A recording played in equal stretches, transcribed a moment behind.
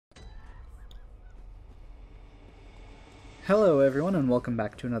Hello everyone and welcome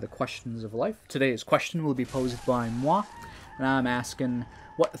back to another Questions of Life. Today's question will be posed by moi, and I'm asking,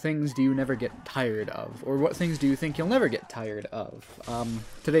 what things do you never get tired of? Or what things do you think you'll never get tired of?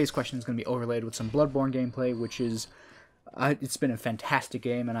 Today's question is going to be overlaid with some Bloodborne gameplay, which is, it's been a fantastic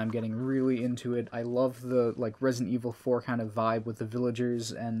game and I'm getting really into it. I love the Resident Evil 4 kind of vibe with the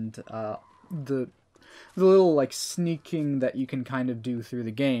villagers and the little sneaking that you can kind of do through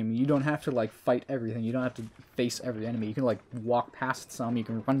the game. You don't have to fight everything. You don't have to face every enemy. You can walk past some. You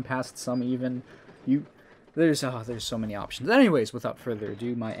can run past some even. There's so many options. Anyways, without further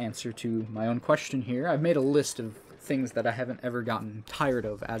ado, my answer to my own question here. I've made a list of things that I haven't ever gotten tired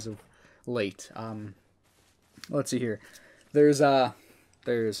of as of late. Let's see here. There's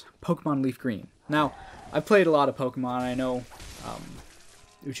Pokemon Leaf Green. Now, I've played a lot of Pokemon. I know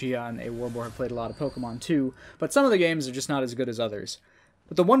Uchiha and A Warboar have played a lot of Pokemon too, but some of the games are just not as good as others.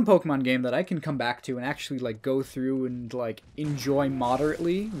 But the one Pokemon game that I can come back to and actually go through and enjoy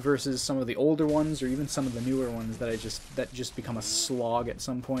moderately versus some of the older ones or even some of the newer ones that just become a slog at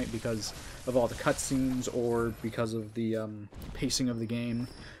some point because of all the cutscenes or because of the pacing of the game.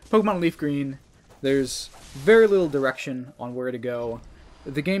 Pokemon Leaf Green, there's very little direction on where to go.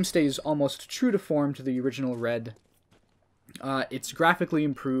 The game stays almost true to form to the original Red. It's graphically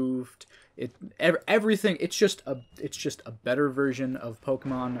improved. Everything. It's just a better version of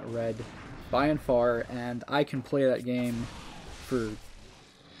Pokemon Red, by and far. And I can play that game for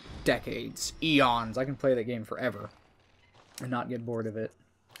decades, eons. I can play that game forever and not get bored of it.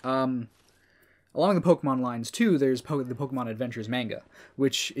 Along the Pokemon lines too, there's the Pokemon Adventures manga,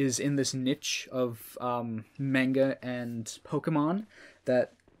 which is in this niche of manga and Pokemon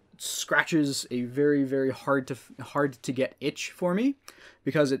that scratches a very, very hard to get itch for me,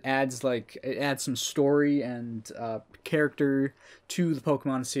 because it adds some story and character to the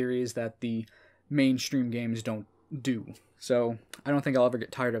Pokemon series that the mainstream games don't do. So I don't think I'll ever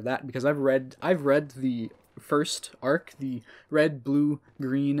get tired of that, because I've read the first arc, the red, blue,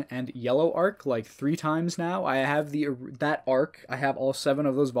 green, and yellow arc 3 times now. I have that arc. I have all 7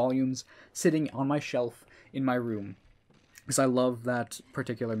 of those volumes sitting on my shelf in my room, because I love that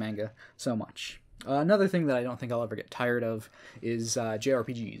particular manga so much. Another thing that I don't think I'll ever get tired of is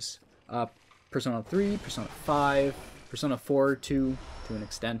JRPGs. Persona 3, Persona 5, Persona 4 to an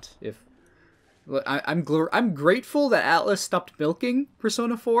extent. I'm grateful that Atlas stopped milking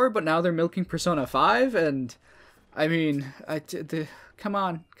Persona 4, but now they're milking Persona 5, and I mean, come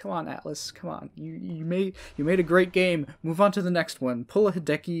on, Atlas, come on. You made a great game. Move on to the next one. Pull a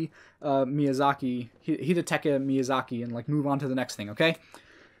Hidetaka Miyazaki, and move on to the next thing, okay?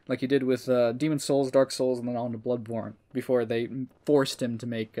 Like you did with Demon's Souls, Dark Souls, and then on to Bloodborne before they forced him to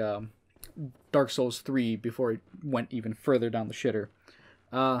make Dark Souls 3 before he went even further down the shitter.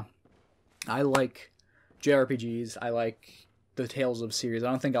 I like JRPGs. I like the Tales of series. I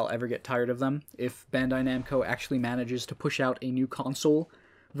don't think I'll ever get tired of them. If Bandai Namco actually manages to push out a new console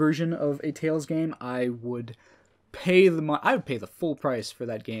version of a Tales game, I would pay the full price for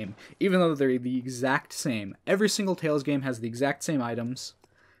that game, even though they're the exact same. Every single Tales game has the exact same items,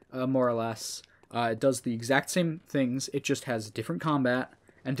 more or less. It does the exact same things. It just has different combat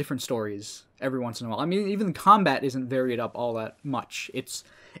and different stories every once in a while. I mean, even the combat isn't varied up all that much. It's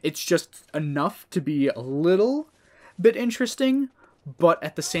just enough to be a little bit interesting, but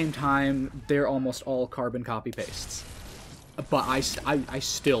at the same time, they're almost all carbon copy pastes. But I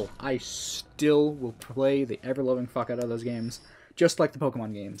still will play the ever-loving fuck out of those games, just like the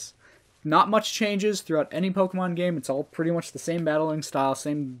Pokemon games. Not much changes throughout any Pokemon game. It's all pretty much the same battling style,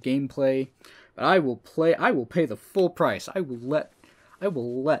 same gameplay. But I will pay the full price. I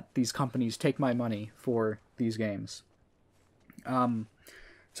will let these companies take my money for these games.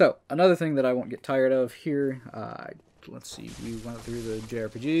 So, another thing that I won't get tired of here, let's see, we went through the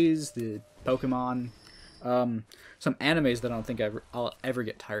JRPGs, the Pokemon, some animes that I don't think I'll ever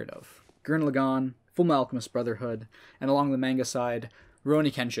get tired of. Gurren Lagann, Fullmetal Alchemist Brotherhood, and along the manga side,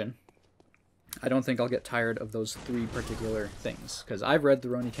 Rurouni Kenshin. I don't think I'll get tired of those 3 particular things, because I've read the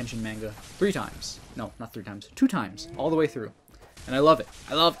Rurouni Kenshin manga 3 times. No, not 3 times, 2 times, all the way through. And I love it.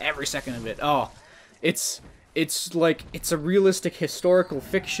 I love every second of it. Oh, it's a realistic historical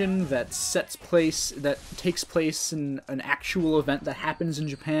fiction that takes place in an actual event that happens in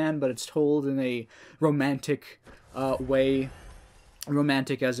Japan, but it's told in a romantic way.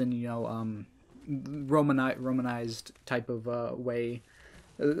 Romantic as in, Romanized type of way.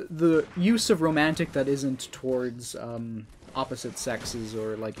 The use of romantic that isn't towards opposite sexes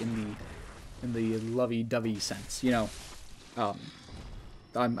or in the lovey-dovey sense, I'm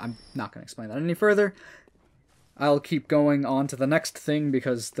not going to explain that any further. I'll keep going on to the next thing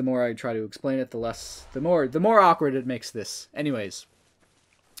because the more I try to explain it, the more awkward it makes this. Anyways,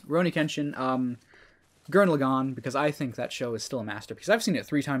 Rurouni Kenshin, Gurren Lagann, because I think that show is still a masterpiece. I've seen it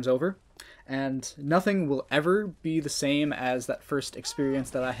 3 times over, and nothing will ever be the same as that first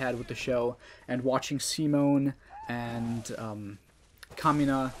experience that I had with the show, and watching Simone and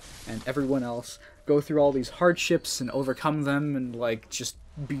Kamina and everyone else go through all these hardships and overcome them and, like, just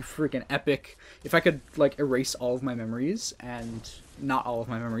be freaking epic. If I could, like, erase all of my memories, and not all of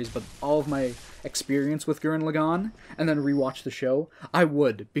my memories, but all of my experience with Gurren Lagann, and then rewatch the show, I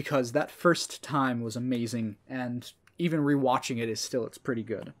would, because that first time was amazing, and even rewatching it is still, it's pretty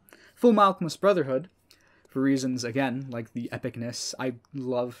good. Full Metal Alchemist Brotherhood, for reasons, again, like the epicness, I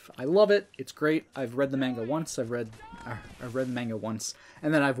love it, it's great. I've read the manga once, I've read the manga once,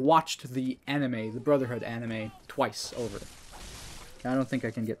 and then I've watched the anime, the Brotherhood anime, twice over. I don't think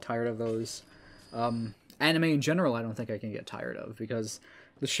I can get tired of those. Anime in general, I don't think I can get tired of, because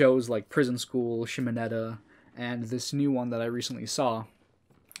the shows like Prison School, Shimonetta, and this new one that I recently saw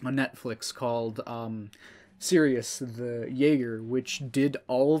on Netflix called Sirius the Jaeger, which did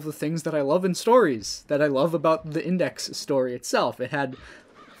all of the things that I love in stories, that I love about the Index story itself. It had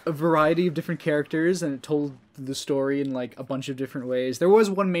a variety of different characters, and it told the story in, like, a bunch of different ways. There was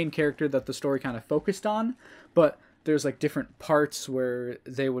one main character that the story kind of focused on, but there's, like, different parts where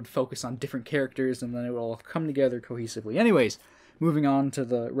they would focus on different characters, and then it would all come together cohesively. Anyways, moving on to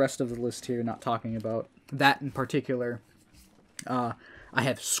the rest of the list here, not talking about that in particular, I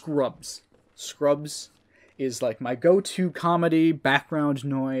have Scrubs. Scrubs is, like, my go-to comedy background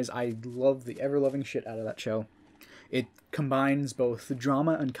noise. I love the ever-loving shit out of that show. It combines both the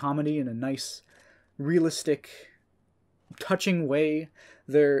drama and comedy in a nice, realistic, touching way.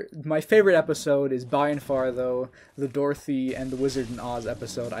 My favorite episode is by and far, though, the Dorothy and the Wizard in Oz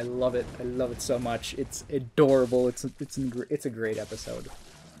episode. I love it. I love it so much. It's adorable. It's a great episode.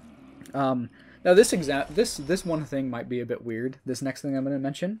 Now this one thing might be a bit weird. This next thing I'm going to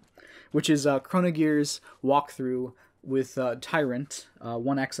mention, which is Chronogear's walkthrough with Tyrant.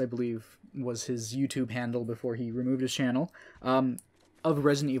 1X, I believe, was his YouTube handle before he removed his channel, of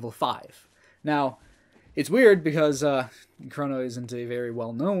Resident Evil 5. Now, it's weird because Chrono isn't a very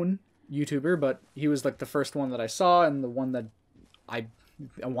well-known YouTuber, but he was, like, the first one that I saw, and the one that I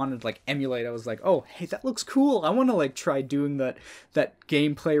wanted to, like, emulate. I was like, oh, hey, that looks cool. I want to, like, try doing that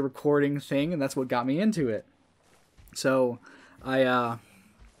gameplay recording thing, and that's what got me into it. So, I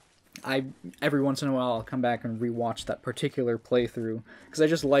every once in a while, I'll come back and rewatch that particular playthrough, because I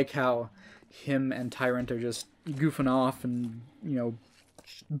just like how him and Tyrant are just goofing off and, you know,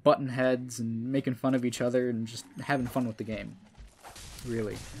 button heads and making fun of each other and just having fun with the game.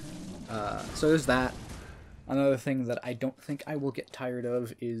 Really. So there's that. Another thing that I don't think I will get tired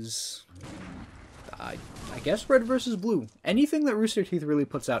of is, I guess, Red vs. Blue. Anything that Rooster Teeth really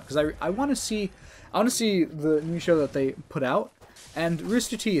puts out, because I want to see the new show that they put out. And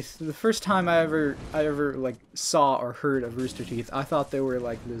Rooster Teeth, the first time I ever like saw or heard of Rooster Teeth, I thought they were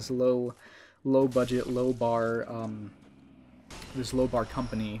like this low budget, low bar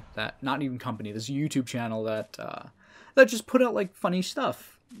company that, not even company, this YouTube channel that just put out, like, funny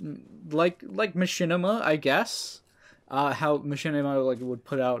stuff, like Machinima, I guess. How Machinima, like, would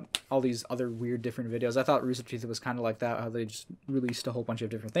put out all these other weird different videos. I thought Rooster Teeth was kind of like that, how they just released a whole bunch of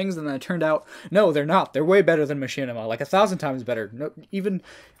different things, and then it turned out, no, they're not. They're way better than Machinima, like 1,000 times better, no, even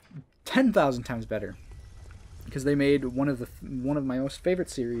 10,000 times better, because they made one of my most favorite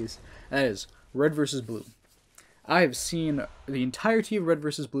series, that is Red vs. Blue. I have seen the entirety of Red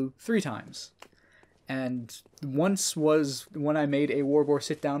vs. Blue 3 times. And once was when I made a Warbor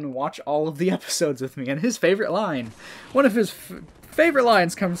sit down and watch all of the episodes with me. And his favorite line, one of his favorite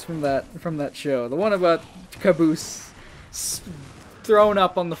lines comes from that show. The one about Caboose thrown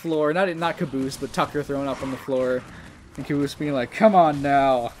up on the floor. Not Caboose, but Tucker thrown up on the floor. And Caboose being like, "Come on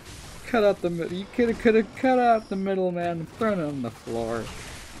now, cut out the middle. You could have cut out the middle, man, and thrown it on the floor."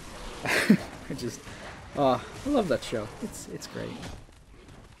 I love that show. It's great.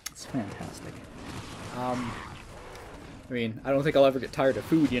 It's fantastic. I mean, I don't think I'll ever get tired of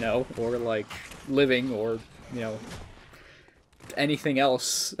food, you know, or, like, living, or, you know, anything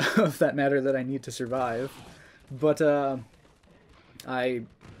else of that matter that I need to survive. But, I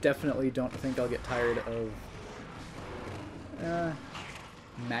definitely don't think I'll get tired of,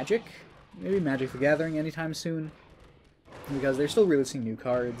 Magic? Maybe Magic the Gathering anytime soon. Because they're still releasing new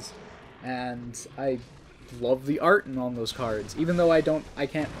cards, and I love the art in all those cards. Even though I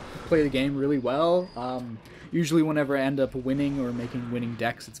can't play the game really well, usually whenever I end up winning or making winning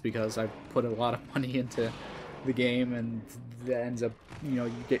decks, it's because I've put a lot of money into the game, and that ends up, you know,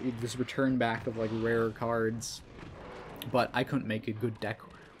 you get this return back of like rare cards. But I couldn't make a good deck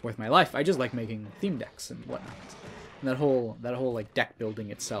worth my life. I just like making theme decks and whatnot. And that whole like deck building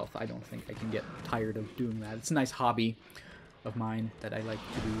itself, I don't think I can get tired of doing that. It's a nice hobby of mine that I like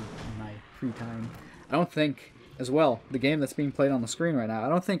to do in my free time. I don't think, as well, the game that's being played on the screen right now, I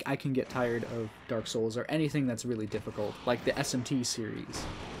don't think I can get tired of Dark Souls or anything that's really difficult, like the SMT series.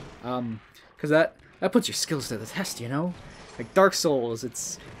 Because that puts your skills to the test, you know? Like Dark Souls,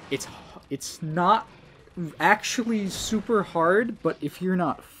 it's not actually super hard, but if you're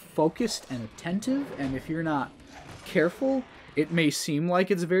not focused and attentive, and if you're not careful, it may seem like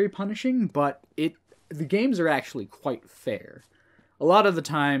it's very punishing, but the games are actually quite fair. A lot of the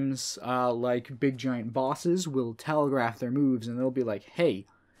times, like, big giant bosses will telegraph their moves, and they'll be like, hey,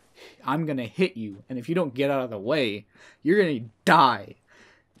 I'm gonna hit you, and if you don't get out of the way, you're gonna die.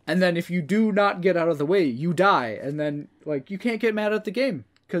 And then if you do not get out of the way, you die, and then, like, you can't get mad at the game,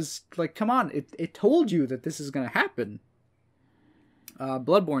 because, like, come on, it told you that this is gonna happen.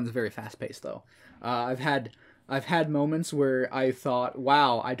 Bloodborne's very fast-paced, though. I've had moments where I thought,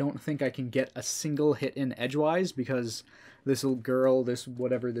 wow, I don't think I can get a single hit in edgewise because this little girl, this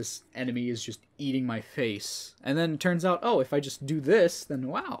enemy is just eating my face. And then it turns out, oh, if I just do this, then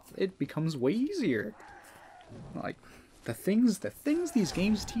wow, it becomes way easier. Like, the things these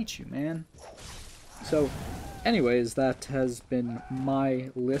games teach you, man. So, anyways, that has been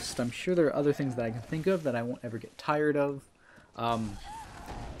my list. I'm sure there are other things that I can think of that I won't ever get tired of.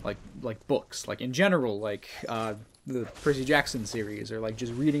 Like books, like in general, like the Percy Jackson series, or like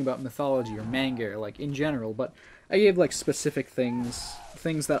just reading about mythology or manga, or like in general. But I gave like specific things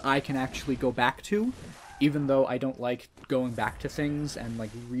that I can actually go back to, even though I don't like going back to things and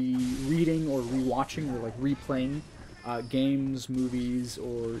like reading or rewatching or like replaying games, movies,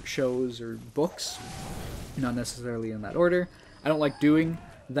 or shows or books, not necessarily in that order. I don't like doing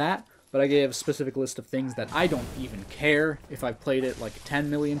that. But I gave a specific list of things that I don't even care if I've played it like 10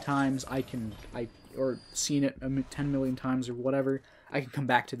 million times. Or seen it 10 million times or whatever. I can come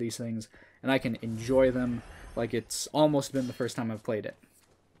back to these things and I can enjoy them like it's almost been the first time I've played it.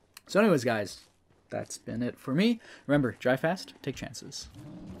 So anyways, guys, that's been it for me. Remember, drive fast, take chances.